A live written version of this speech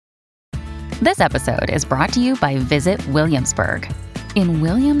This episode is brought to you by Visit Williamsburg. In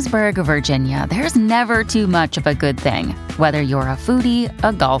Williamsburg, Virginia, there's never too much of a good thing. Whether you're a foodie,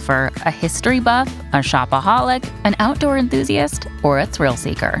 a golfer, a history buff, a shopaholic, an outdoor enthusiast, or a thrill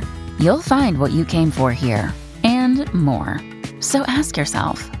seeker, you'll find what you came for here and more. So ask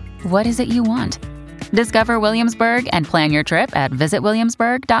yourself, what is it you want? Discover Williamsburg and plan your trip at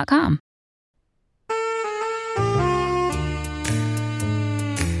visitwilliamsburg.com.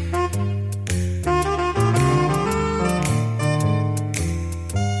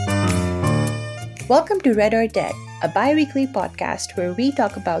 Welcome to Read or Dead, a bi-weekly podcast where we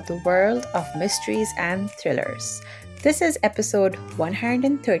talk about the world of mysteries and thrillers. This is episode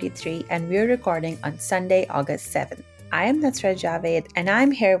 133 and we're recording on Sunday, August 7th. I am Nasra Javed and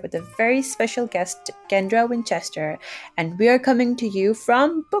I'm here with a very special guest, Kendra Winchester, and we are coming to you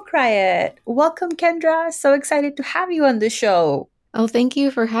from Book Riot. Welcome, Kendra. So excited to have you on the show. Oh, thank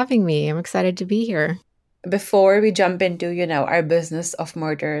you for having me. I'm excited to be here. Before we jump into, our business of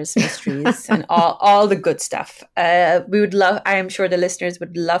murders, mysteries, and all the good stuff, I am sure the listeners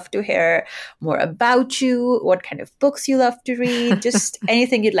would love to hear more about you, what kind of books you love to read, just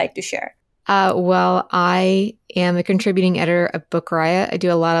anything you'd like to share. Well, I am a contributing editor of Book Riot. I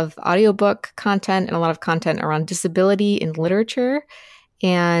do a lot of audiobook content and a lot of content around disability in literature.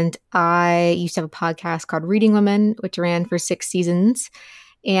 And I used to have a podcast called Reading Women, which ran for 6 seasons.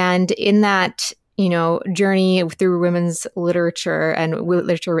 And in that journey through women's literature and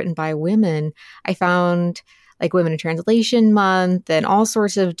literature written by women, I found like Women in Translation Month and all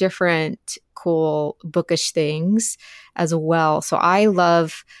sorts of different cool bookish things as well. So I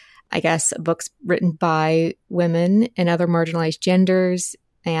love, books written by women and other marginalized genders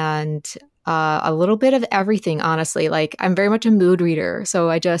and a little bit of everything, honestly. Like I'm very much a mood reader. So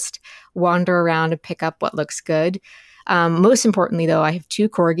I just wander around and pick up what looks good. Most importantly, though, I have 2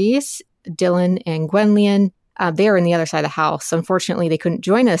 corgis, Dylan and Gwenlyan. They are in the other side of the house. Unfortunately, they couldn't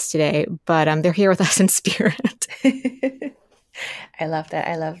join us today, but they're here with us in spirit. I love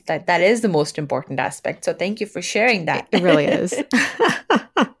that. That is the most important aspect. So thank you for sharing that. It really is.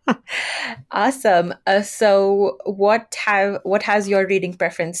 Awesome. So what has your reading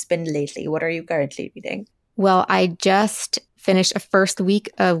preference been lately? What are you currently reading? Well, I just finished a first week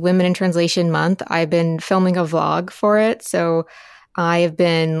of Women in Translation Month. I've been filming a vlog for it, so I have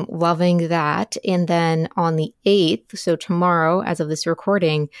been loving that. And then on the 8th, so tomorrow, as of this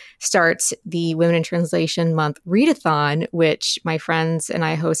recording, starts the Women in Translation Month Readathon, which my friends and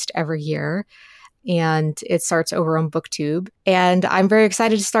I host every year. And it starts over on BookTube. And I'm very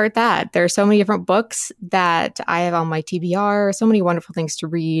excited to start that. There are so many different books that I have on my TBR, so many wonderful things to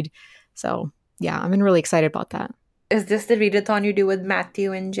read. So yeah, I'm really excited about that. Is this the readathon you do with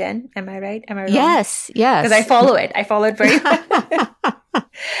Matthew and Jen? Am I right? Am I wrong? Yes. Because I follow it. I follow it very well.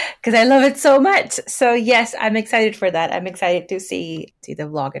 Because I love it so much. So yes, I'm excited for that. I'm excited to see the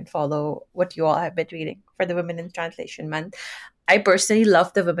vlog and follow what you all have been reading for the Women in Translation Month. I personally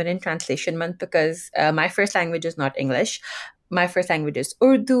love the Women in Translation Month because my first language is not English. My first language is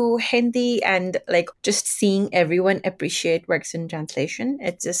Urdu, Hindi, and just seeing everyone appreciate works in translation.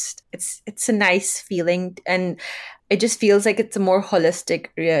 It's a nice feeling, and it just feels like it's a more holistic,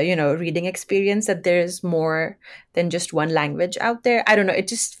 reading experience, that there's more than just one language out there. I don't know. It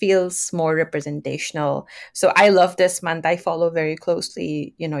just feels more representational. So I love this month. I follow very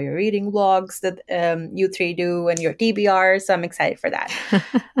closely, your reading vlogs that you 3 do and your TBR. So I'm excited for that.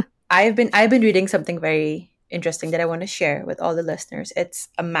 I've been reading something very interesting that I want to share with all the listeners. It's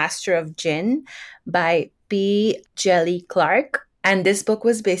A Master of Jinn by P. Djeli Clark. And this book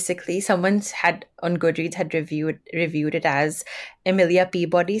was basically on Goodreads had reviewed it as Emilia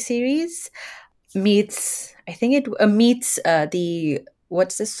Peabody series meets the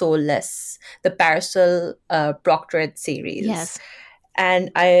What's the Soulless, the Parcel Proctorate series. Yes.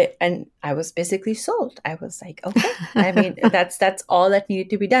 And I was basically sold. I was like, okay. I mean, that's all that needed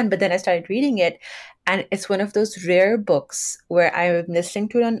to be done. But then I started reading it, and it's one of those rare books where I'm listening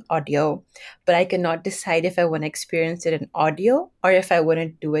to it on audio, but I cannot decide if I want to experience it in audio or if I want to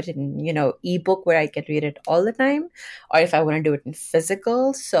do it in, ebook where I can read it all the time, or if I want to do it in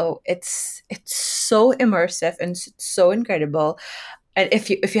physical. So it's so immersive and so incredible. And if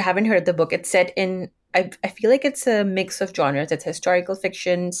you haven't heard the book, it's set in, I feel like it's a mix of genres. It's historical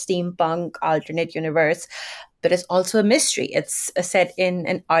fiction, steampunk, alternate universe, but it's also a mystery. It's set in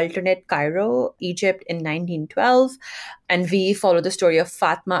an alternate Cairo, Egypt in 1912. And we follow the story of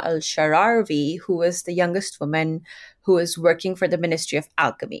Fatma al-Shararvi, who is the youngest woman who is working for the Ministry of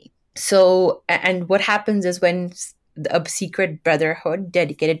Alchemy. So, and what happens is when a secret brotherhood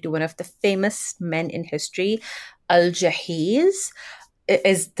dedicated to one of the famous men in history, Al-Jahiz,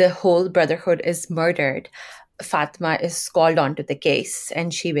 is the whole brotherhood is murdered, Fatma is called onto the case,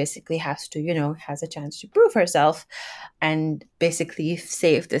 and she basically has to, has a chance to prove herself and basically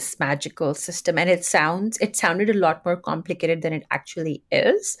save this magical system. And it sounded a lot more complicated than it actually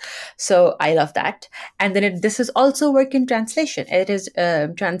is. So I love that. And then this is also work in translation. It is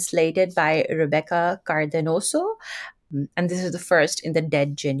translated by Rebecca Cardonoso. And this is the first in the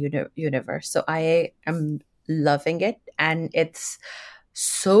Dead Jinn universe. So I am loving it, and it's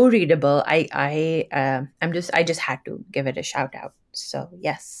so readable. I just had to give it a shout out. So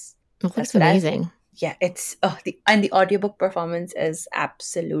yes, that's amazing. It's the audiobook performance is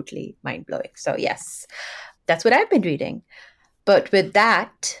absolutely mind blowing. So yes, that's what I've been reading. But with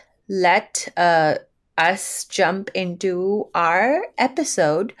that, let us jump into our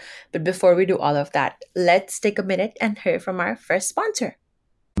episode. But before we do all of that, let's take a minute and hear from our first sponsor.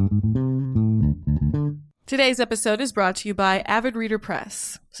 Today's episode is brought to you by Avid Reader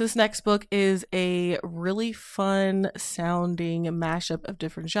Press. So this next book is a really fun sounding mashup of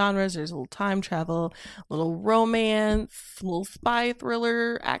different genres. There's a little time travel, a little romance, a little spy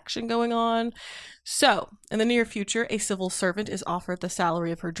thriller action going on. So, in the near future, a civil servant is offered the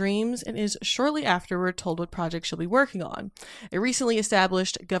salary of her dreams and is shortly afterward told what project she'll be working on. A recently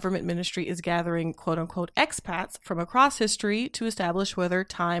established government ministry is gathering quote-unquote expats from across history to establish whether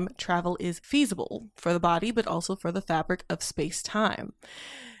time travel is feasible for the body, but also for the fabric of space-time.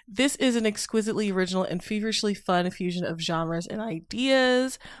 This is an exquisitely original and feverishly fun fusion of genres and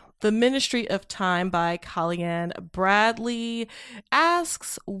ideas. The Ministry of Time by Kalyan Bradley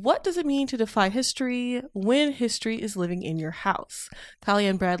asks, what does it mean to defy history when history is living in your house?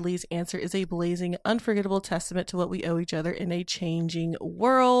 Kalyan Bradley's answer is a blazing, unforgettable testament to what we owe each other in a changing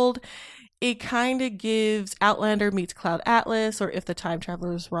world. It kind of gives Outlander meets Cloud Atlas, or If the Time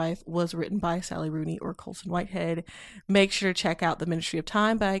Traveler's Wife was written by Sally Rooney or Colson Whitehead. Make sure to check out The Ministry of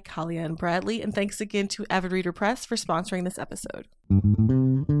Time by Kalyan Bradley. And thanks again to Avid Reader Press for sponsoring this episode.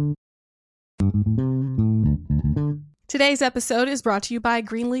 Today's episode is brought to you by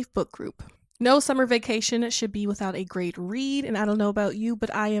Greenleaf Book Group. No summer vacation should be without a great read, and I don't know about you,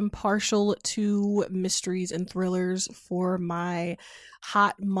 but I am partial to mysteries and thrillers for my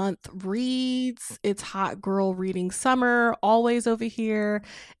hot month reads. It's hot girl reading summer, always over here.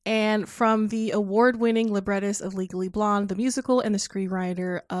 And from the award-winning librettist of Legally Blonde, the musical, and the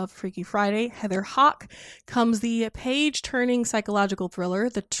screenwriter of Freaky Friday, Heather Hach, comes the page-turning psychological thriller,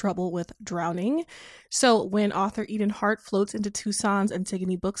 The Trouble with Drowning. So when author Eden Hart floats into Tucson's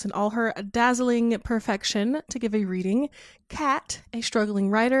Antigone Books in all her dazzling perfection to give a reading, Kat, a struggling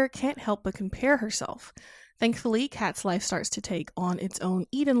writer, can't help but compare herself. Thankfully, Kat's life starts to take on its own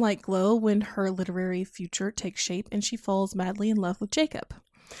Eden-like glow when her literary future takes shape and she falls madly in love with Jacob.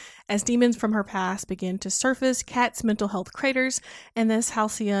 As demons from her past begin to surface, Kat's mental health craters, and this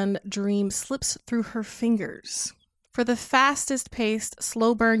halcyon dream slips through her fingers. For the fastest-paced,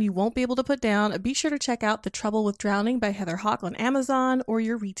 slow burn you won't be able to put down, be sure to check out The Trouble with Drowning by Heather Hach on Amazon or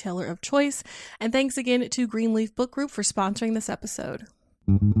your retailer of choice. And thanks again to Greenleaf Book Group for sponsoring this episode.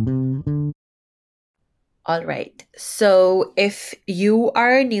 All right. So if you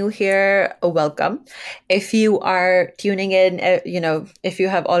are new here, welcome. If you are tuning in, if you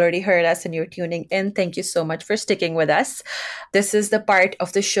have already heard us and you're tuning in, thank you so much for sticking with us. This is the part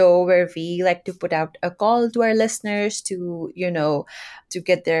of the show where we like to put out a call to our listeners to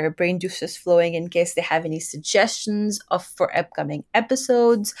get their brain juices flowing in case they have any suggestions for upcoming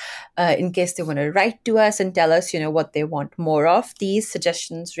episodes, in case they want to write to us and tell us, what they want more of. These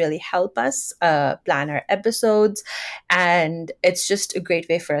suggestions really help us plan our episodes, and it's just a great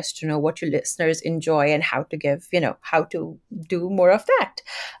way for us to know what your listeners enjoy and how to do more of that.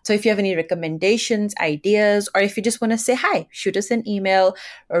 So if you have any recommendations, ideas, or if you just want to say hi, shoot us an email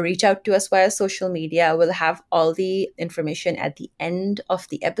or reach out to us via social media. We'll have all the information at the end of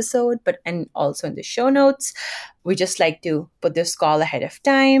the episode, and also in the show notes. We just like to put this call ahead of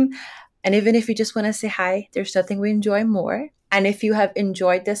time. And even if you just want to say hi, there's nothing we enjoy more. And if you have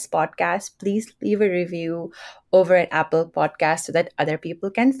enjoyed this podcast, please leave a review over at Apple Podcasts so that other people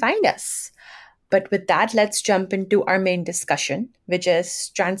can find us. But with that, let's jump into our main discussion, which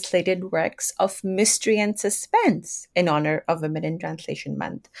is translated works of mystery and suspense in honor of Women in Translation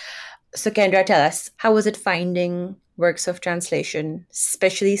Month. So Kendra, tell us, how was it finding works of translation,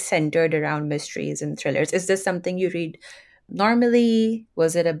 especially centered around mysteries and thrillers? Is this something you read normally?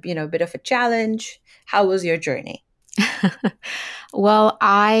 Was it a bit of a challenge? How was your journey? Well,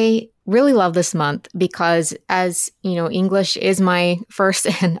 I really love this month because, as you know, English is my first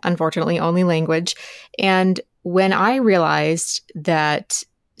and unfortunately only language. And when I realized that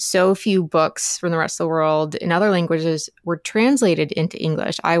so few books from the rest of the world in other languages were translated into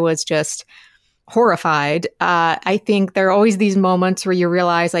English. I was just horrified. I think there are always these moments where you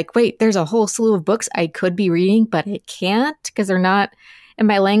realize, like, wait, there's a whole slew of books I could be reading, but I can't because they're not in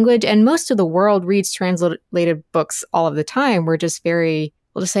my language. And most of the world reads translated books all of the time. We're just very,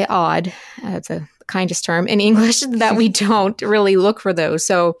 we'll just say odd. It's a kindest term in English that we don't really look for those.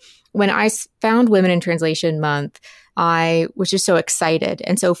 So when I found Women in Translation Month, I was just so excited.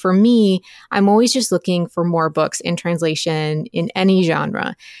 And so for me, I'm always just looking for more books in translation in any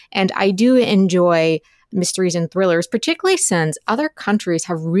genre. And I do enjoy mysteries and thrillers, particularly since other countries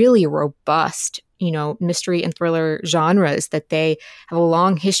have really robust, mystery and thriller genres that they have a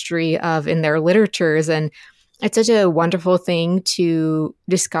long history of in their literatures. And it's such a wonderful thing to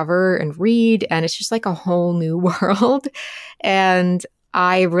discover and read. And it's just like a whole new world. And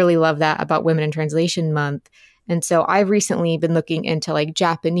I really love that about Women in Translation Month. And so I've recently been looking into like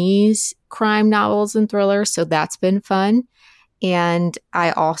Japanese crime novels and thrillers. So that's been fun. And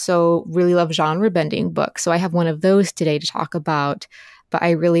I also really love genre bending books. So I have one of those today to talk about. But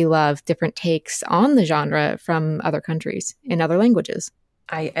I really love different takes on the genre from other countries in other languages.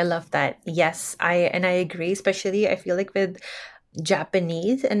 I love that. Yes, I agree. Especially I feel like with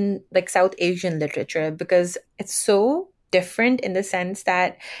Japanese and like South Asian literature, because it's so different in the sense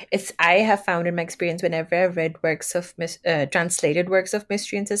that I have found in my experience whenever I've read translated works of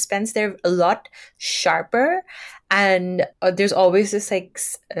mystery and suspense, they're a lot sharper, and there's always this like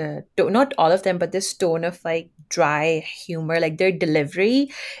not all of them, but this tone of like dry humor, like their delivery,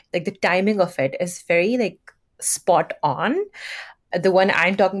 like the timing of it is very like spot on. The one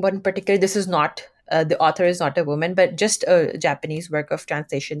I'm talking about in particular, this is not the author is not a woman, but just a Japanese work of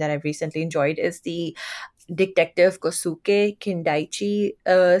translation that I've recently enjoyed is the Detective Kosuke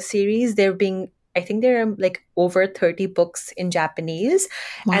Kindaichi series. I think there are like over 30 books in Japanese.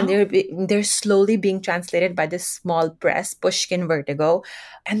 Wow. And they're slowly being translated by this small press, Pushkin Vertigo,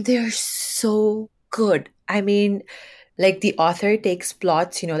 and they're so good. I mean, like the author takes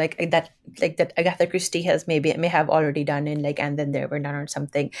plots, like that Agatha Christie may have already done in like And Then There Were None or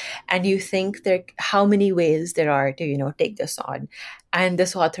something, and you think there how many ways there are to take this on, and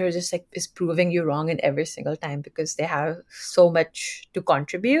this author just like is proving you wrong in every single time because they have so much to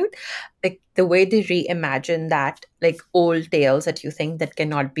contribute. Like the way they reimagine that like old tales that you think that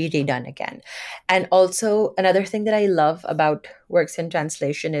cannot be redone again. And also another thing that I love about works in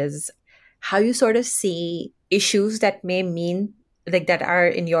translation is how you sort of see issues that may mean like that are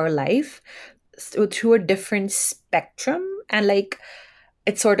in your life through a different spectrum, and like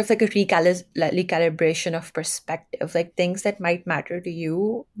it's sort of like a recalibration of perspective. Like things that might matter to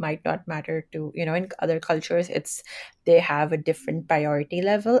you might not matter to in other cultures. They have a different priority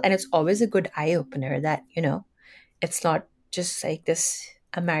level, and it's always a good eye opener that it's not just like this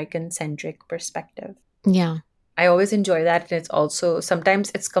American centric perspective. Yeah. I always enjoy that. And it's also,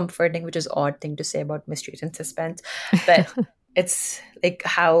 sometimes it's comforting, which is an odd thing to say about mysteries and suspense. But it's like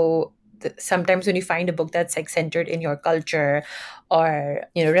how sometimes when you find a book that's like centered in your culture or,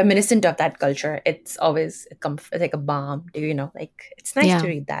 reminiscent of that culture, it's always like a balm to, like it's nice to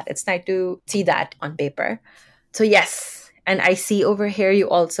read that. It's nice to see that on paper. So yes. And I see over here you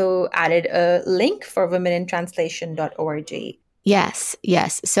also added a link for womenintranslation.org. Yes.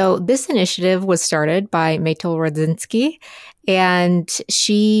 So this initiative was started by Maytel Rodzinski, and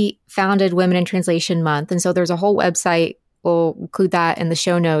she founded Women in Translation Month. And so there's a whole website. We'll include that in the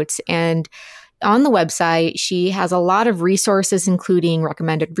show notes. And on the website, she has a lot of resources, including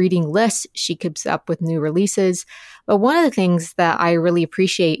recommended reading lists. She keeps up with new releases. But one of the things that I really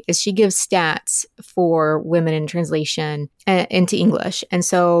appreciate is she gives stats for women in translation into English. And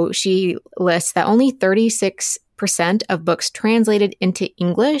so she lists that only 36% of books translated into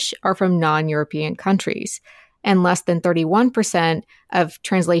English are from non-European countries, and less than 31% of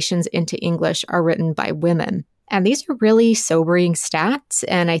translations into English are written by women. And these are really sobering stats,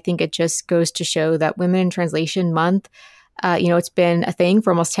 and I think it just goes to show that Women in Translation Month, it's been a thing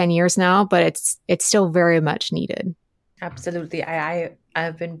for almost 10 years now, but it's still very much needed. Absolutely.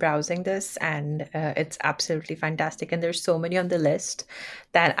 I've been browsing this, and it's absolutely fantastic. And there's so many on the list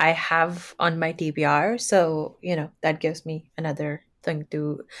that I have on my TBR. So, that gives me another thing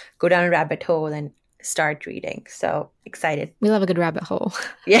to go down a rabbit hole and start reading. So excited. We love a good rabbit hole.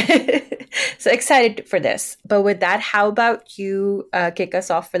 Yeah. So excited for this. But with that, how about you kick us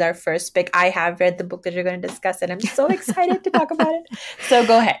off with our first pick? I have read the book that you're going to discuss, and I'm so excited to talk about it. So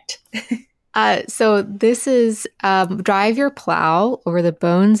go ahead. So this is Drive Your Plow Over the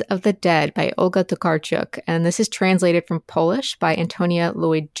Bones of the Dead by Olga Tokarczuk. And this is translated from Polish by Antonia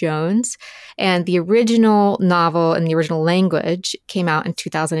Lloyd-Jones. And the original novel in the original language came out in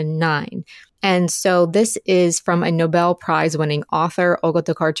 2009. And so this is from a Nobel Prize winning author. Olga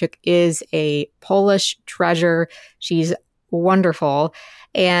Tokarczuk is a Polish treasure. She's wonderful.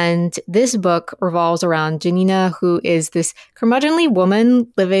 And this book revolves around Janina, who is this curmudgeonly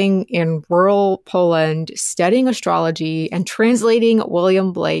woman living in rural Poland, studying astrology and translating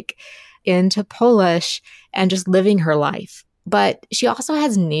William Blake into Polish and just living her life. But she also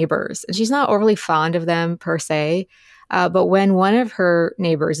has neighbors, and she's not overly fond of them per se. But when one of her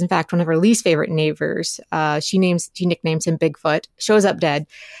neighbors, in fact, one of her least favorite neighbors, she nicknames him Bigfoot, shows up dead.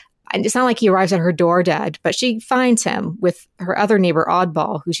 And it's not like he arrives at her door dead, but she finds him with her other neighbor,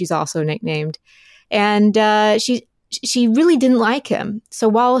 Oddball, who she's also nicknamed. And she really didn't like him. So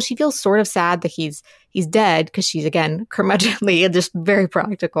while she feels sort of sad that he's dead, because she's, again, curmudgeonly and just very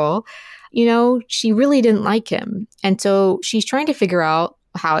practical, she really didn't like him. And so she's trying to figure out,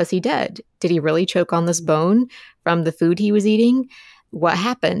 how is he dead? Did he really choke on this bone from the food he was eating? What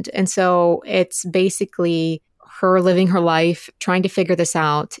happened? And so it's basically her living her life, trying to figure this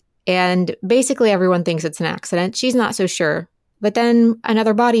out. And basically everyone thinks it's an accident. She's not so sure. But then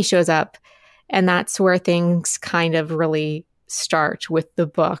another body shows up. And that's where things kind of really start with the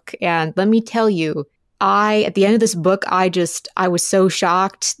book. And let me tell you, at the end of this book, I was so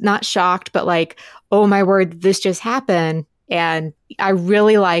shocked, not shocked, but like, oh my word, this just happened. And I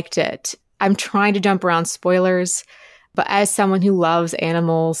really liked it. I'm trying to jump around spoilers, but as someone who loves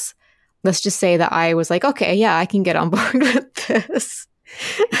animals, let's just say that I was like, okay, yeah, I can get on board with this.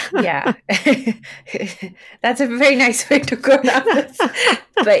 Yeah. That's a very nice way to go down this.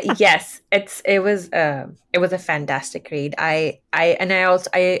 But yes, it was a fantastic read. I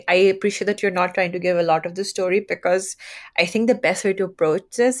appreciate that you're not trying to give a lot of the story, because I think the best way to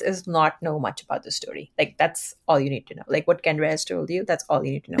approach this is not know much about the story. Like, that's all you need to know. Like what Kendra has told you, that's all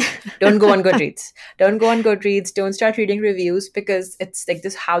you need to know. Don't go on Goodreads. Don't start reading reviews, because it's like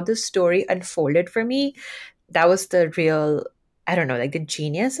this, how the story unfolded for me. That was the real, I don't know, like the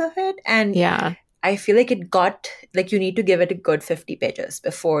genius of it. And yeah, I feel like it got, like, you need to give it a good 50 pages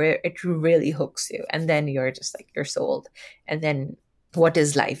before it really hooks you. And then you're just like, you're sold. And then what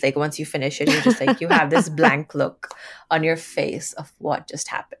is life? Like, once you finish it, you're just like, you have this blank look on your face of what just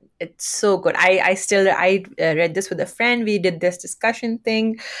happened. It's so good. I read this with a friend. We did this discussion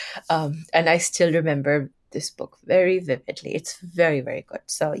thing. And I still remember this book very vividly. It's very, very good.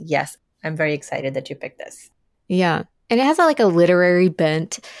 So yes, I'm very excited that you picked this. Yeah. And it has like a literary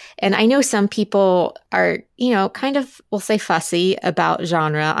bent. And I know some people are, kind of, we'll say fussy about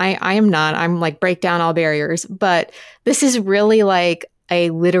genre. I am not. I'm like, break down all barriers. But this is really like a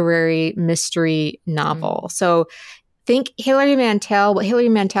literary mystery novel. So think Hilary Mantel. What Hilary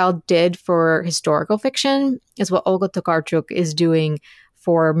Mantel did for historical fiction is what Olga Tokarczuk is doing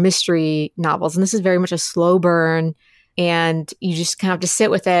for mystery novels. And this is very much a slow burn. And you just kind of have to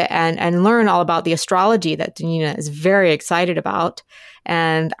sit with it and learn all about the astrology that Janina is very excited about.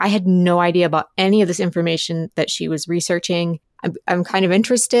 And I had no idea about any of this information that she was researching. I'm kind of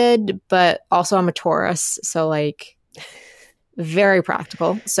interested, but also I'm a Taurus. So like very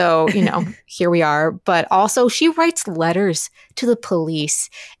practical. So, here we are. But also she writes letters to the police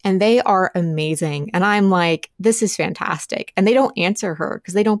and they are amazing. And I'm like, this is fantastic. And they don't answer her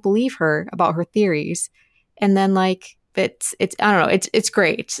because they don't believe her about her theories. And then like, it's I don't know, it's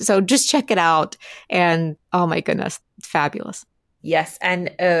great. So just check it out. And oh my goodness, it's fabulous. Yes, and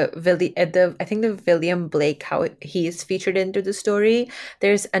I think the William Blake, how he is featured into the story.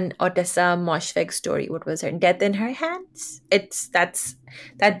 There's an Odessa Moshfegh story. What was her Death in Her Hands?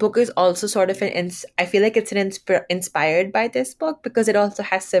 That book is also sort of I feel like it's inspired by this book, because it also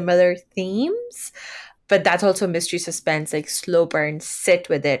has similar themes. But that's also mystery, suspense, like slow burn, sit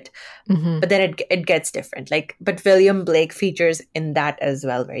with it. Mm-hmm. But then it gets different. But William Blake features in that as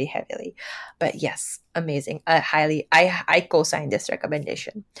well very heavily. But yes, amazing. I co-sign this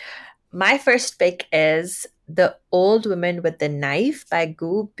recommendation. My first pick is The Old Woman with the Knife by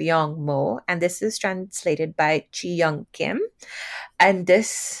Gu Byung-mo. And this is translated by Chi Young Kim. And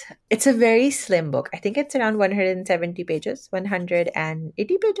it's a very slim book. I think it's around 170 pages,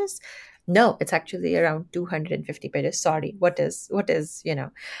 180 pages. No, it's actually around 250 pages. Sorry. What is,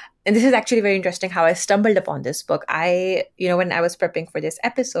 and this is actually very interesting how I stumbled upon this book. When I was prepping for this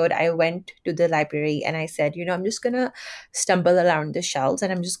episode, I went to the library and I said, I'm just going to stumble around the shelves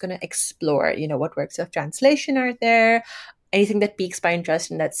and I'm just going to explore, what works of translation are there, anything that piques my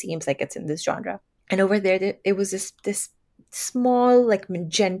interest and that seems like it's in this genre. And over there, it was this small, like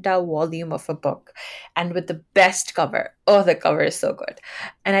magenta volume of a book, and with the best cover. Oh, the cover is so good.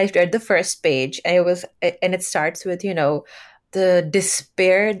 And I read the first page, and it starts with, the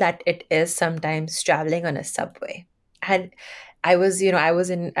despair that it is sometimes traveling on a subway. And I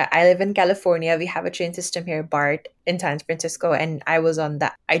live in California. We have a train system here, BART, in San Francisco, and I was on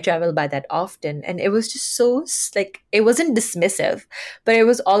that. I travel by that often, and it was just so, like, it wasn't dismissive, but it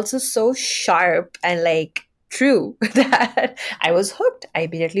was also so sharp and, like, true that I was hooked. I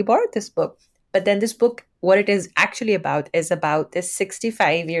immediately borrowed this book. But then this book, what it is actually about is about this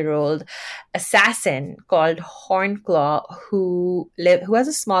 65-year-old assassin called Hornclaw who has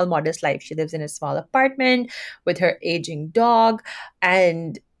a small, modest life. She lives in a small apartment with her aging dog.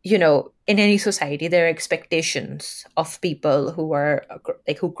 And, in any society, there are expectations of people who are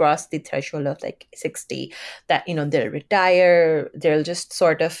like, who cross the threshold of like 60, that, they'll retire, they'll just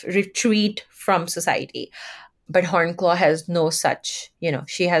sort of retreat from society. But Hornclaw has no such,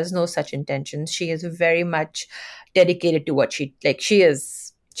 she has no such intentions. She is very much dedicated to what she's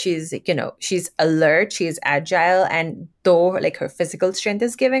alert, she's agile. And though like her physical strength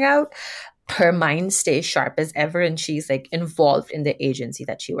is giving out, her mind stays sharp as ever. And she's like involved in the agency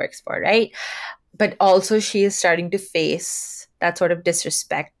that she works for, right? But also she is starting to face that sort of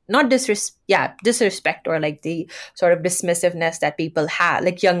disrespect or like the sort of dismissiveness that people have,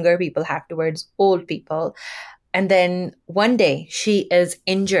 like younger people have towards old people. And then one day she is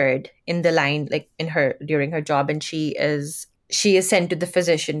injured in the line, like during her job, and she is sent to the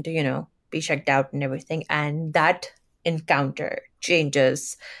physician to, be checked out and everything. And that encounter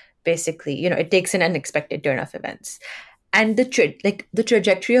changes, basically, it takes an unexpected turn of events. And the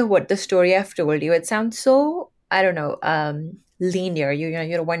trajectory of what the story I've told you, it sounds so, I don't know, linear.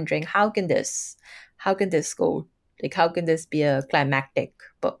 You're wondering, how can this go? Like, how can this be a climactic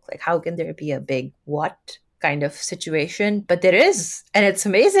book? Like, how can there be a big what kind of situation? But there is, and it's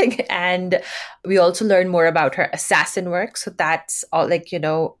amazing. And we also learn more about her assassin work. So that's all, like,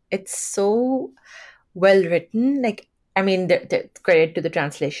 it's so well written. Like, I mean, the credit to the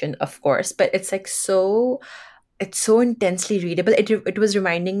translation, of course, but it's like it's so intensely readable. It was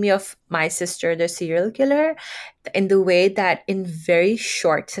reminding me of My Sister, the Serial Killer, in the way that in very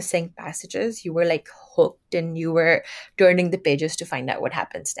short, succinct passages, you were like hooked and you were turning the pages to find out what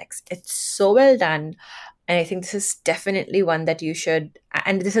happens next. It's so well done. And I think this is definitely one that you should,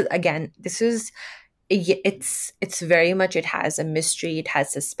 and it's very much, it has a mystery, it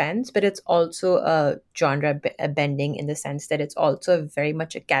has suspense, but it's also a genre bending in the sense that it's also very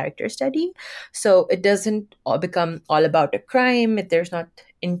much a character study. So it doesn't become all about a crime. There's not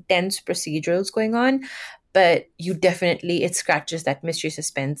intense procedurals going on, but it scratches that mystery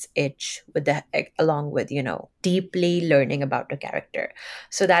suspense itch along with, deeply learning about a character.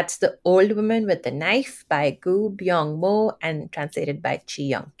 So that's The Old Woman with the Knife by Gu Byung-mo and translated by Chi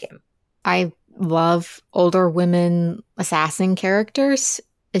Young Kim. I love older women assassin characters.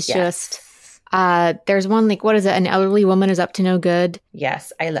 It's just, there's one, like, what is it? An elderly woman is up to no good.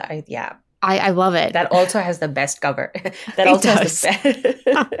 Yes, I love it. That also has the best cover.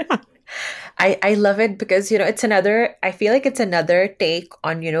 I love it because, I feel like it's another take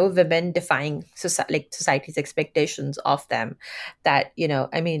on, women defying society's expectations of them. That,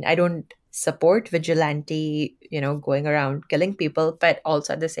 I don't support vigilante, going around killing people, but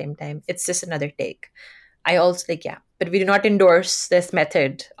also at the same time, it's just another take. I also but we do not endorse this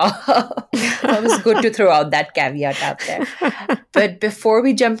method. It was good to throw out that caveat out there. But before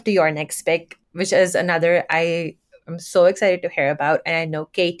we jump to your next pick, which is another I'm so excited to hear about, and I know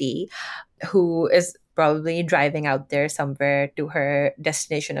Katie, who is probably driving out there somewhere to her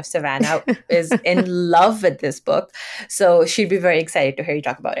destination of Savannah, is in love with this book. So she'd be very excited to hear you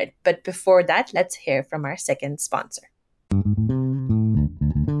talk about it. But before that, let's hear from our second sponsor.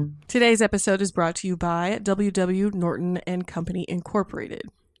 Today's episode is brought to you by W.W. Norton and Company Incorporated.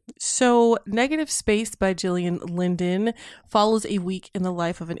 So, Negative Space by Gillian Linden follows a week in the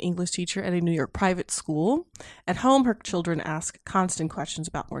life of an English teacher at a New York private school. At home, her children ask constant questions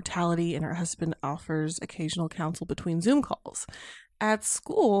about mortality, and her husband offers occasional counsel between Zoom calls. At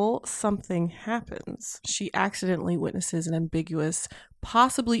school, something happens. She accidentally witnesses an ambiguous,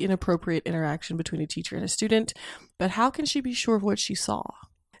 possibly inappropriate interaction between a teacher and a student, but how can she be sure of what she saw?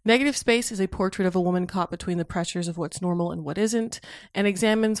 Negative Space is a portrait of a woman caught between the pressures of what's normal and what isn't, and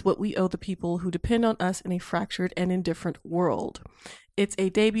examines what we owe the people who depend on us in a fractured and indifferent world. It's a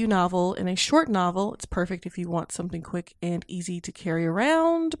debut novel and a short novel. It's perfect if you want something quick and easy to carry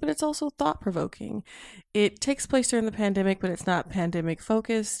around, but it's also thought-provoking. It takes place during the pandemic, but it's not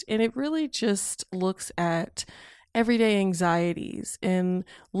pandemic-focused, and it really just looks at everyday anxieties in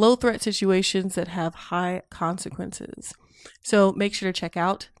low threat situations that have high consequences. So make sure to check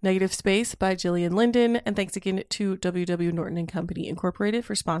out Negative Space by Gillian Linden. And thanks again to W.W. Norton and Company Incorporated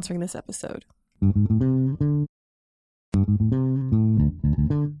for sponsoring this episode.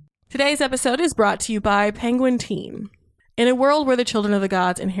 Today's episode is brought to you by Penguin Teen. In a world where the children of the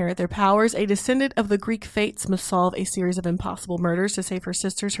gods inherit their powers, a descendant of the Greek fates must solve a series of impossible murders to save her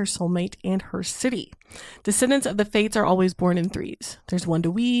sisters, her soulmate, and her city. Descendants of the fates are always born in threes. There's one to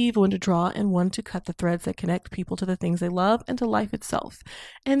weave, one to draw, and one to cut the threads that connect people to the things they love and to life itself.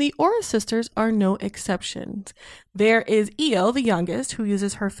 And the Aura sisters are no exceptions. There is Io, the youngest, who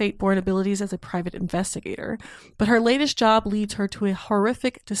uses her fate-born abilities as a private investigator, but her latest job leads her to a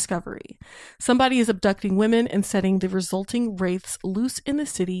horrific discovery. Somebody is abducting women and setting the resulting wraiths loose in the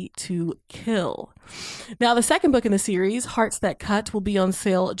city to kill. Now, the second book in the series, Hearts That Cut, will be on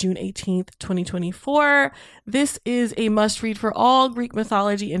sale June 18th, 2024. This is a must-read for all Greek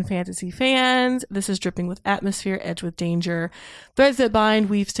mythology and fantasy fans. This is dripping with atmosphere, edged with danger. Threads That Bind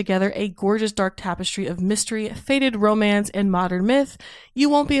weaves together a gorgeous dark tapestry of mystery, fated romance, and modern myth. You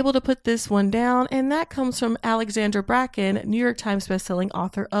won't be able to put this one down, and that comes from Alexandra Bracken, New York Times bestselling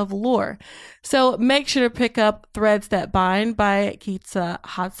author of Lore. So make sure to pick up Threads That Bind by Kitsa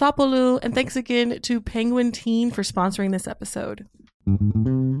Hatsopoulou, and thanks again to Penguin Teen for sponsoring this episode.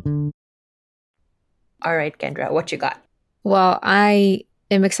 All right, Kendra, what you got? Well, I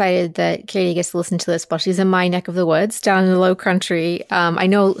am excited that Katie gets to listen to this while she's in my neck of the woods down in the Low Country. I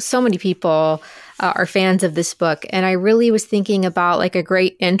know so many people are fans of this book, and I really was thinking about like a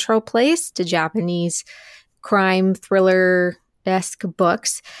great intro place to Japanese crime thriller-esque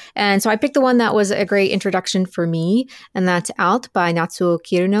books. And so I picked the one that was a great introduction for me, and that's Out by Natsuo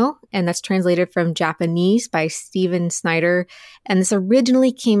Kirino, and that's translated from Japanese by Steven Snyder. And this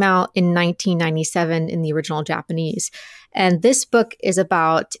originally came out in 1997 in the original Japanese. And this book is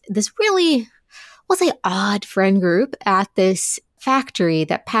about this really, we'll say, odd friend group at this factory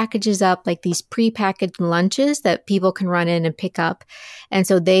that packages up like these prepackaged lunches that people can run in and pick up. And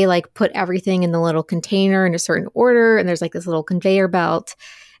so they like put everything in the little container in a certain order. And there's like this little conveyor belt.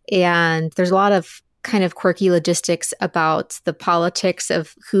 And there's a lot of kind of quirky logistics about the politics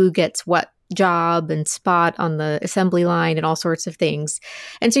of who gets what job and spot on the assembly line and all sorts of things.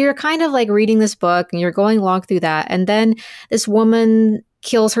 And so you're kind of like reading this book and you're going along through that. And then this woman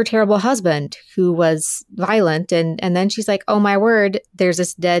kills her terrible husband who was violent. And then she's like, oh my word, there's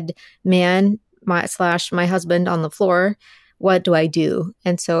this dead man my husband on the floor. What do I do?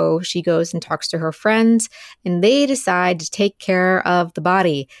 And so she goes and talks to her friends and they decide to take care of the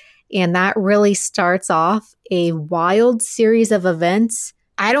body. And that really starts off a wild series of events.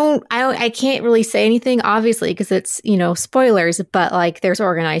 I can't really say anything, obviously, because it's, spoilers, but like there's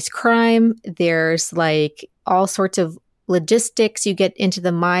organized crime. There's like all sorts of logistics. You get into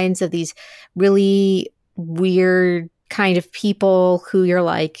the minds of these really weird kind of people who you're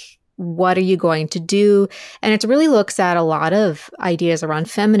like, what are you going to do? And it really looks at a lot of ideas around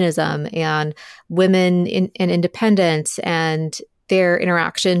feminism and women and independence and their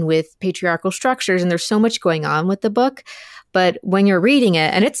interaction with patriarchal structures. And there's so much going on with the book. But when you're reading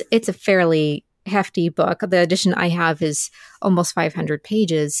it, and it's a fairly hefty book, the edition I have is almost 500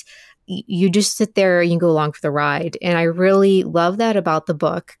 pages. You just sit there and you go along for the ride. And I really love that about the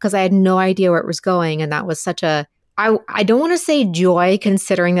book because I had no idea where it was going. And that was such I don't want to say joy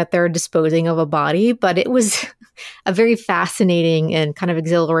considering that they're disposing of a body, but it was a very fascinating and kind of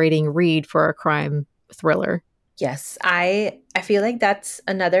exhilarating read for a crime thriller. Yes, I feel like that's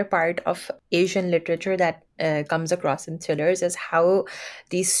another part of Asian literature that comes across in thrillers is how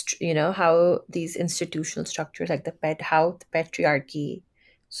these, how these institutional structures like how the patriarchy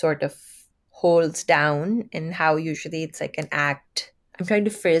sort of holds down and how usually it's like an act. I'm trying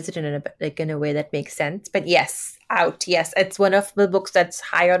to phrase it in a way that makes sense. But yes, Out. Yes, it's one of the books that's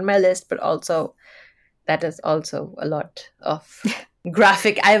high on my list, but also that is also a lot of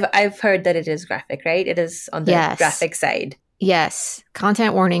graphic. I've heard that it is graphic, right? It is on the graphic side. Yes.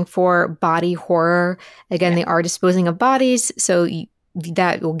 Content warning for body horror. Again, They are disposing of bodies. So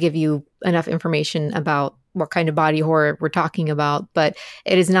that will give you enough information about what kind of body horror we're talking about. But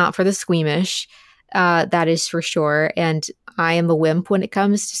it is not for the squeamish. That is for sure. And I am a wimp when it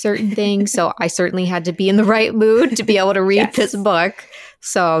comes to certain things. So I certainly had to be in the right mood to be able to read this book.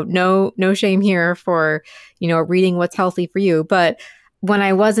 So no shame here for, reading what's healthy for you. But when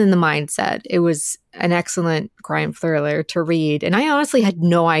I was in the mindset, it was an excellent crime thriller to read. And I honestly had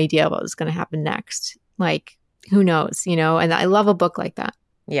no idea what was going to happen next. Like, who knows, And I love a book like that.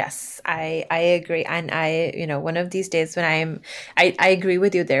 Yes, I agree. And one of these days when I agree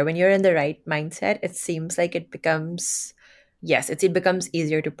with you there. When you're in the right mindset, it seems like it becomes, yes, it becomes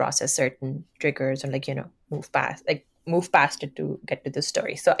easier to process certain triggers, and move past it to get to the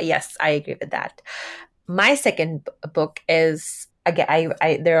story. So yes, I agree with that. My second book is, again,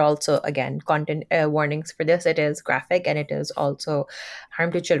 there are also, again, content warnings for this. It is graphic and it is also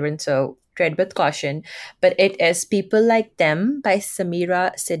harm to children, so tread with caution. But it is People Like Them by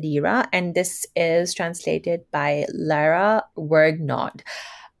Samira Sedira, and this is translated by Lara Wergnod.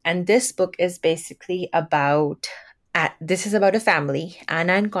 And this book is basically about, this is about a family,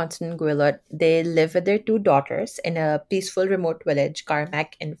 Anna and Constant Guillot. They live with their two daughters in a peaceful remote village,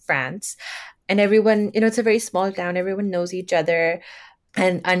 Carmack, in France. And everyone, it's a very small town, everyone knows each other.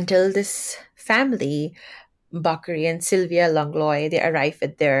 And until this family, Bakary and Sylvia Langlois, they arrive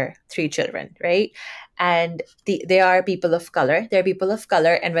with their three children, right? And they are people of color. They're people of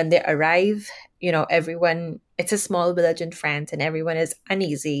color. And when they arrive, everyone, it's a small village in France, and everyone is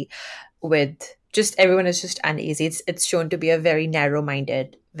uneasy everyone is just uneasy. It's shown to be a very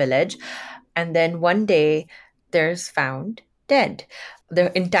narrow-minded village. And then one day, there's found dead.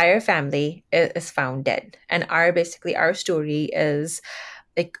 The entire family is found dead. And our story is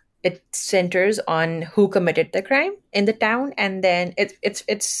like, it centers on who committed the crime in the town, and then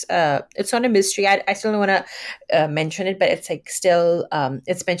it's not a mystery. I still don't want to mention it, but it's like still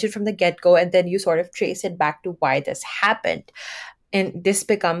it's mentioned from the get-go, and then you sort of trace it back to why this happened. And this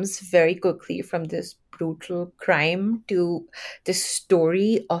becomes very quickly from this brutal crime to this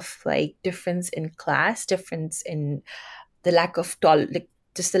story of like difference in class, difference in the lack of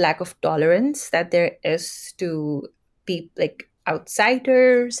just the lack of tolerance that there is to people like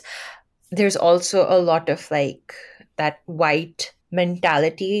outsiders. There's also a lot of like that white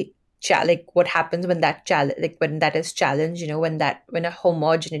mentality, like what happens when that when that is challenged, when a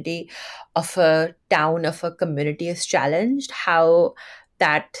homogeneity of a town, of a community is challenged, how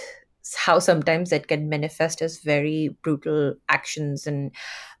sometimes it can manifest as very brutal actions, and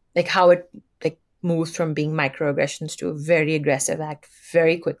like how it like moves from being microaggressions to a very aggressive act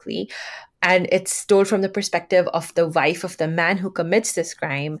very quickly. And it's told from the perspective of the wife of the man who commits this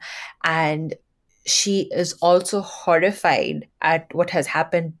crime. And she is also horrified at what has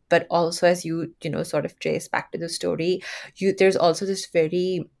happened, but also, as you sort of trace back to the story, there's also this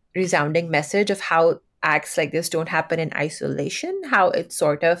very resounding message of how acts like this don't happen in isolation, how it's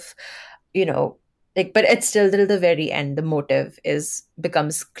sort of, but it's still till the very end, the motive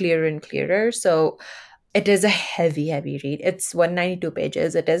becomes clearer and clearer. So it is a heavy, heavy read. It's 192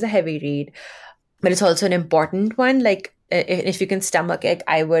 pages. It is a heavy read, but it's also an important one. Like, if you can stomach it,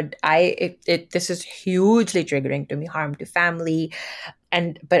 this is hugely triggering to me, harm to family.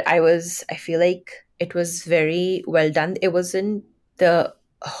 But I feel like it was very well done. The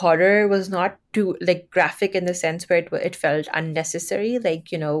horror was not too like graphic in the sense where it felt unnecessary,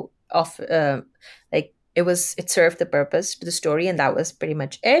 like, it served the purpose to the story, and that was pretty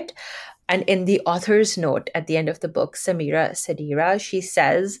much it. And in the author's note at the end of the book, Samira Sedira, she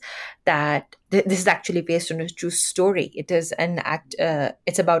says that this is actually based on a true story. It is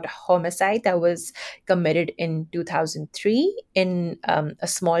it's about a homicide that was committed in 2003 in a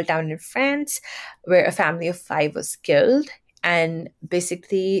small town in France, where a family of 5 was killed. And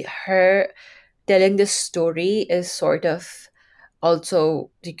basically, her telling this story is sort of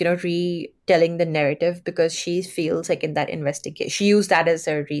also, retelling the narrative, because she feels like in that investigation, she used that as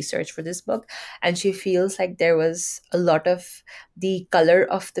her research for this book, and she feels like there was a lot of the color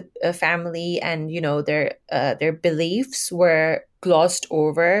of the family, and their beliefs were glossed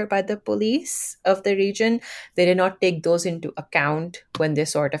over by the police of the region. They did not take those into account when they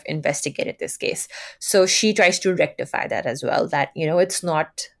sort of investigated this case. So she tries to rectify that as well, that it's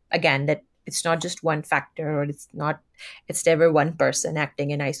not, again, that it's not just one factor, or it's never one person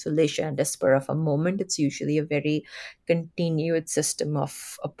acting in isolation at the spur of a moment. It's usually a very continued system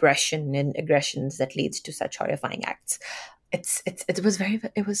of oppression and aggressions that leads to such horrifying acts. It was very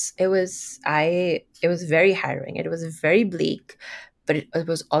harrowing. It was very bleak, but it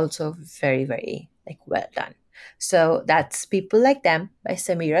was also very, very like well done. So that's People Like Them by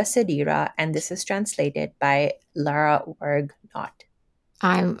Samira Sedira, and this is translated by Lara Wergnod.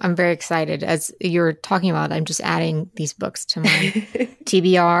 I'm very excited. As you're talking about, I'm just adding these books to my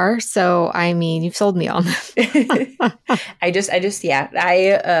TBR. So, I mean, you've sold me on them. I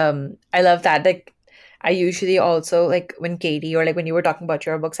love that. Like, I usually also, like, when Katie, or like when you were talking about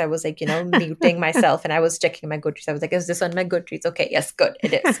your books, I was like, muting myself, and I was checking my Goodreads. I was like, is this on my Goodreads? Okay, yes, good,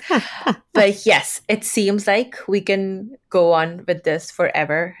 it is. But yes, it seems like we can go on with this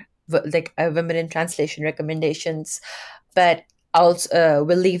forever, like Women in Translation recommendations. But Also,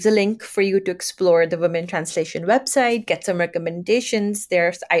 we'll leave the link for you to explore the Women Translation website, get some recommendations.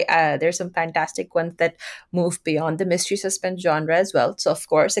 There's some fantastic ones that move beyond the mystery suspense genre as well. So, of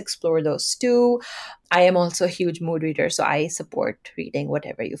course, explore those too. I am also a huge mood reader, so I support reading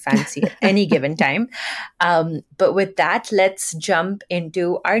whatever you fancy at any given time. But with that, let's jump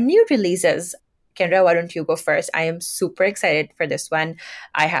into our new releases. Kendra, why don't you go first? I am super excited for this one.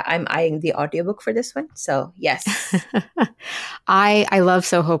 I'm eyeing the audiobook for this one. So yes. I love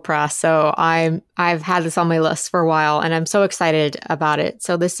Soho Press. So I've had this on my list for a while and I'm so excited about it.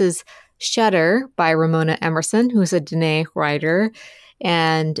 So this is Shudder by Ramona Emerson, who's a Dene writer.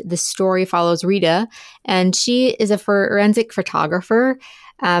 And the story follows Rita, and she is a forensic photographer,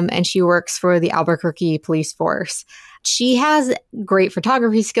 and she works for the Albuquerque police force. She has great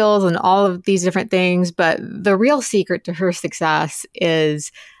photography skills and all of these different things, but the real secret to her success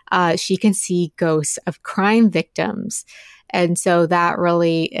is she can see ghosts of crime victims. And so that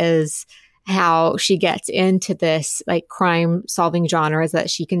really is how she gets into this like crime solving genre, is that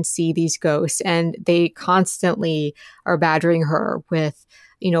she can see these ghosts and they constantly are badgering her with,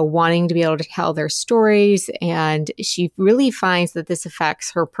 wanting to be able to tell their stories. And she really finds that this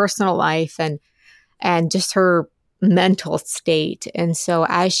affects her personal life and just her mental state. And so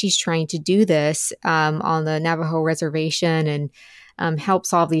as she's trying to do this on the Navajo reservation and help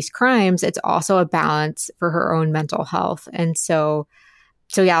solve these crimes, it's also a balance for her own mental health. And so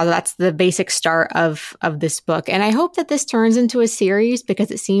yeah, that's the basic start of this book. And I hope that this turns into a series because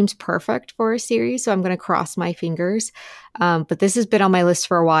it seems perfect for a series. So I'm going to cross my fingers. But this has been on my list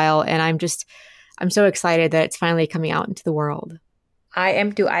for a while, and I'm so excited that it's finally coming out into the world. I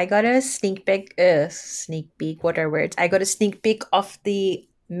am too. I got a sneak peek, what are words? I got a sneak peek of the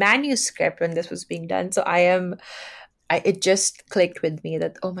manuscript when this was being done. So it just clicked with me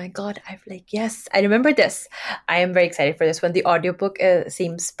that, oh my God, yes, I remember this. I am very excited for this one. The audiobook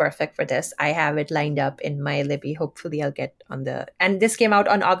seems perfect for this. I have it lined up in my Libby. Hopefully I'll get and this came out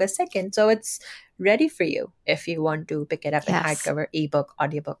on August 2nd. So it's ready for you if you want to pick it up in hardcover, ebook,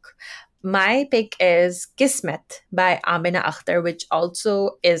 audiobook. My pick is Kismet by Amina Akhtar, which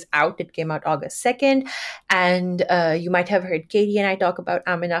also is out. It came out August 2nd. And you might have heard Katie and I talk about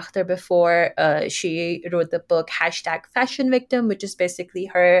Amina Akhtar before. She wrote the book #Fashion Victim, which is basically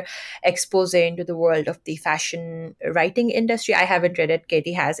her expose into the world of the fashion writing industry. I haven't read it.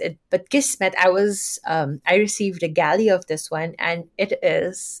 Katie has it. But Kismet, I received a galley of this one, and it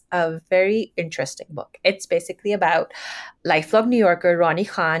is a very interesting book. It's basically about lifelong New Yorker Ronnie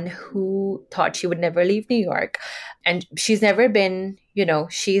Khan, who thought she would never leave New York. And she's never been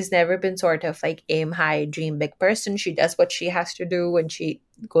sort of like aim high, dream big person. She does what she has to do and she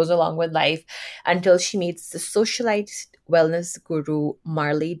goes along with life until she meets the socialite wellness guru,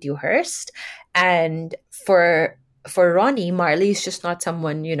 Marley Dewhurst. And for Ronnie, Marley is just not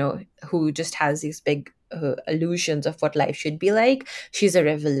someone, who just has these big illusions of what life should be like. She's a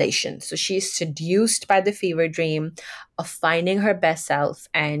revelation. So she's seduced by the fever dream of finding her best self,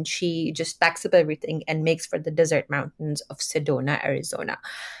 and she just packs up everything and makes for the desert mountains of Sedona, Arizona.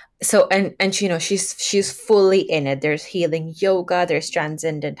 So and she's fully in it. There's healing yoga, there's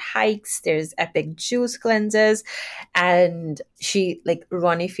transcendent hikes, there's epic juice cleanses, and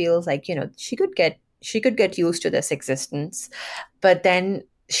Ronnie feels like she could get used to this existence, but then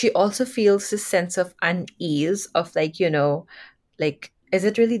she also feels this sense of unease of is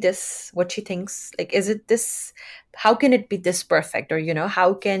it really this what she thinks? Is it this? How can it be this perfect? Or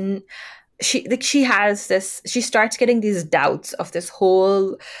how can she has this? She starts getting these doubts of this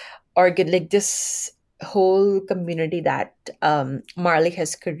whole this whole community that Marley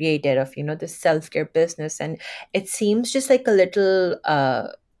has created of this self-care business, and it seems just like a little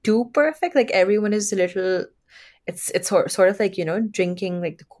too perfect. Everyone is a little. It's sort of like drinking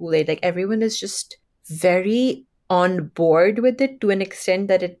the Kool-Aid. Everyone is just very on board with it to an extent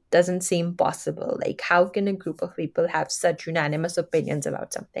that it doesn't seem possible. How can a group of people have such unanimous opinions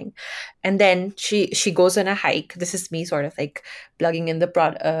about something? And then she goes on a hike. This is me sort of plugging in the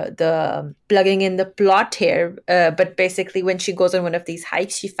plot here. But basically, when she goes on one of these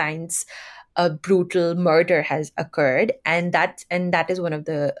hikes, she finds a brutal murder has occurred, and that is one of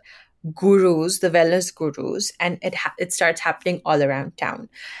the gurus, the wellness gurus, and it starts happening all around town.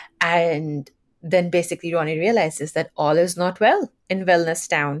 And then basically Ronnie realizes that all is not well in wellness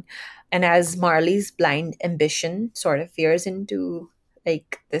town. And as Marley's blind ambition sort of veers into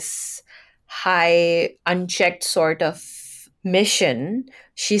this high, unchecked sort of mission,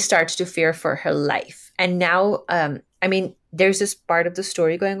 she starts to fear for her life. And now, there's this part of the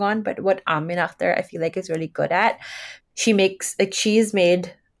story going on, but what Amina Akhtar I feel is really good at, she's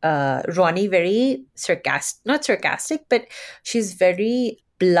made Ronnie very not sarcastic, but she's very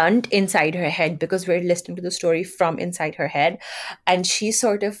blunt inside her head because we're listening to the story from inside her head. And she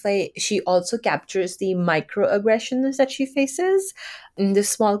sort of like, she also captures the microaggressions that she faces in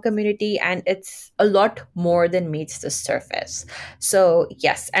this small community. And it's a lot more than meets the surface. So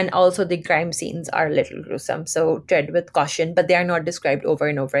yes, and also the crime scenes are a little gruesome. So tread with caution, but they are not described over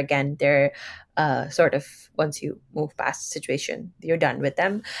and over again. They're sort of, once you move past the situation, you're done with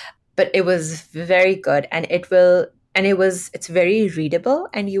them. But it was very good, and it's very readable,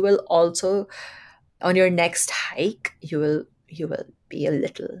 and you will also, on your next hike, you will be a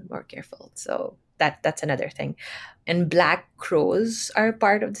little more careful. So that's another thing. And black crows are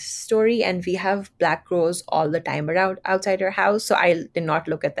part of the story, and we have black crows all the time around outside our house. So I did not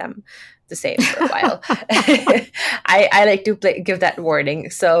look at them the same for a while. I like to give that warning.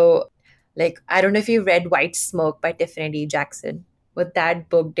 So, like, I don't know if you read White Smoke by Tiffany D. Jackson. What that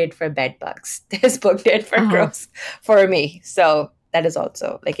book did for bed bugs, this book did for crows for me. So that is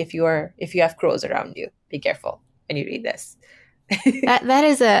also, like, if you have crows around you, be careful when you read this. That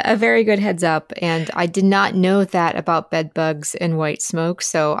is a very good heads up, and I did not know that about bed bugs and White Smoke.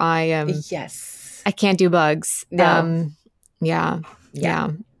 So I can't do bugs. No. Yeah.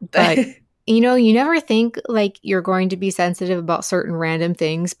 But you never think like you're going to be sensitive about certain random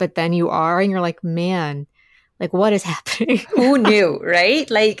things, but then you are, and you're like, man. Like, what is happening? Who knew, right?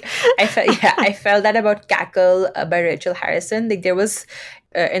 Like, I felt that about Cackle by Rachel Harrison. Like, there was,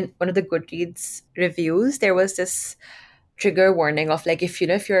 in one of the Goodreads reviews, there was this trigger warning of, like, if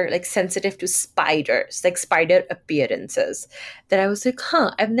you're like sensitive to spiders, like spider appearances, that I was like,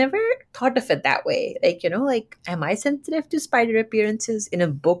 I've never thought of it that way. Like, like, am I sensitive to spider appearances in a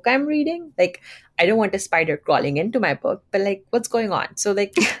book I'm reading? Like, I don't want a spider crawling into my book, but like, what's going on? So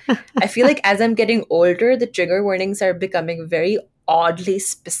like, I feel like as I'm getting older, the trigger warnings are becoming very oddly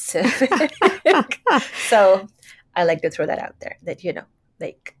specific. So I like to throw that out there, that,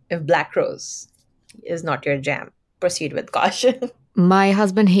 like, if black crows is not your jam, proceed with caution. My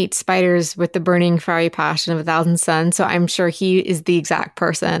husband hates spiders with the burning fiery passion of 1,000 suns, so I'm sure he is the exact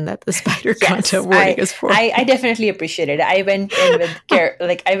person that the spider content warning is for. I definitely appreciate it. I went in with care,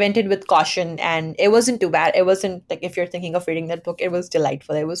 like I went in with caution, and it wasn't too bad. It wasn't like, if you're thinking of reading that book, it was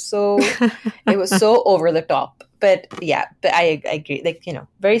delightful. It was so over the top. But yeah, but I agree. Like,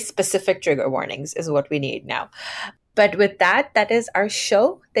 very specific trigger warnings is what we need now. But with that is our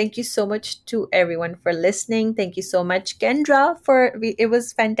show. Thank you so much to everyone for listening. Thank you so much, Kendra, it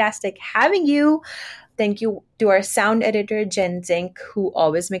was fantastic having you. Thank you to our sound editor, Jen Zink, who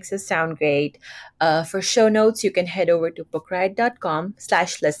always makes us sound great. For show notes, you can head over to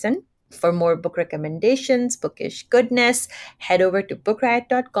bookriot.com/listen. For more book recommendations, bookish goodness, head over to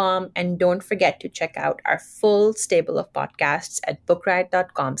bookriot.com, and don't forget to check out our full stable of podcasts at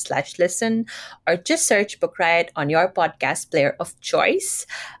bookriot.com/listen, or just search Book Riot on your podcast player of choice.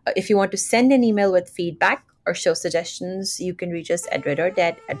 If you want to send an email with feedback or show suggestions, you can reach us at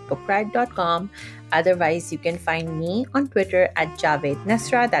readordead@bookriot.com. Otherwise, you can find me on Twitter at Javed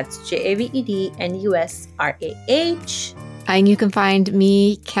Nasrah. That's JAVED_NUSRAH. And you can find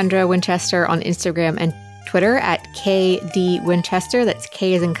me, Kendra Winchester, on Instagram and Twitter at KD Winchester. That's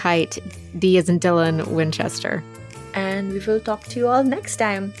K as in kite, D as in Dylan Winchester. And we will talk to you all next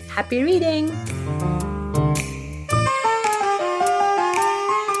time. Happy reading!